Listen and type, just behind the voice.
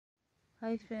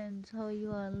Hi friends, how are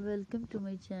you all? Welcome to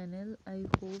my channel. I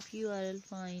hope you are all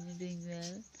fine and doing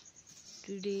well.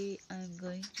 Today I am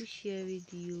going to share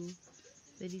with you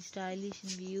very stylish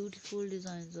and beautiful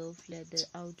designs of leather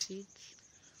outfits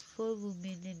for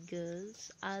women and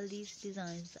girls. All these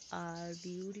designs are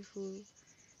beautiful,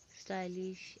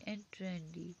 stylish and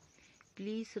trendy.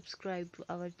 Please subscribe to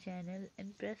our channel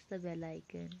and press the bell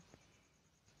icon.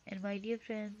 And my dear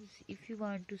friends, if you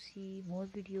want to see more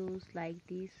videos like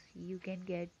this, you can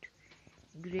get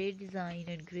great design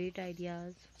and great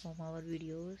ideas from our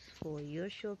videos for your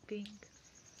shopping.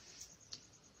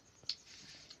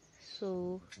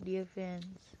 So dear friends,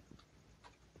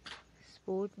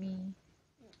 support me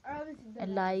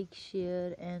and like,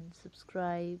 share and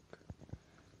subscribe.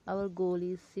 Our goal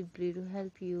is simply to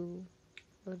help you.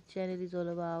 Our channel is all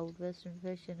about western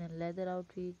fashion and leather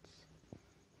outfits.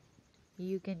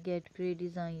 You can get great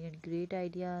design and great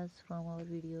ideas from our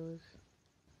videos.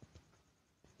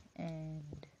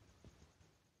 And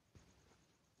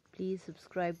please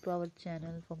subscribe to our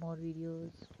channel for more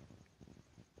videos.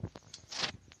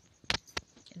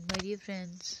 And my dear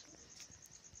friends,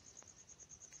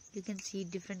 you can see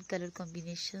different color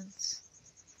combinations,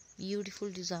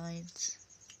 beautiful designs,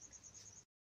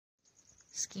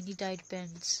 skinny tight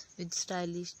pants with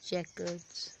stylish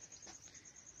jackets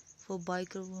for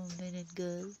biker women and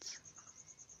girls.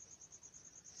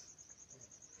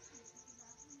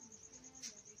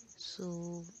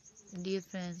 So dear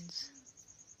friends,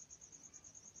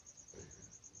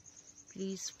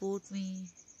 please support me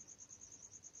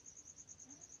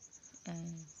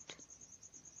and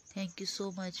thank you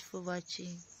so much for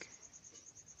watching.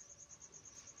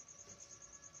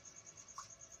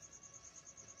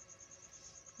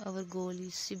 Our goal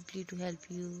is simply to help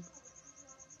you.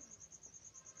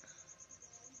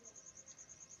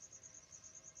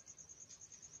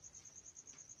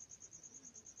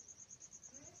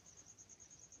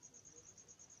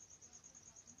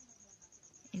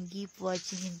 And keep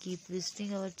watching and keep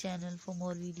visiting our channel for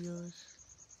more videos.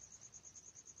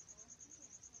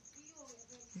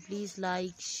 Please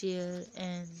like, share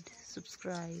and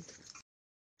subscribe.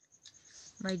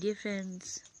 My dear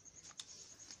friends,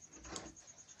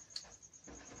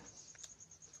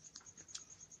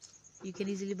 you can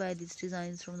easily buy these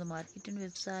designs from the market and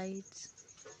websites.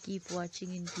 Keep watching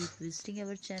and keep visiting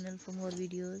our channel for more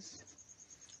videos.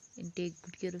 And take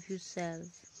good care of yourself.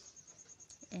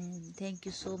 And thank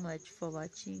you so much for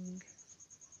watching.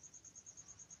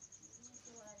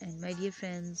 And my dear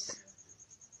friends,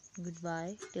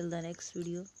 goodbye till the next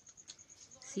video.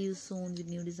 See you soon with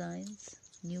new designs,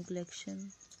 new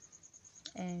collection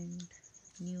and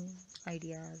new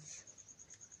ideas.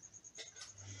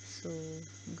 So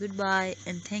goodbye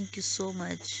and thank you so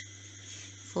much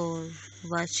for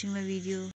watching my video.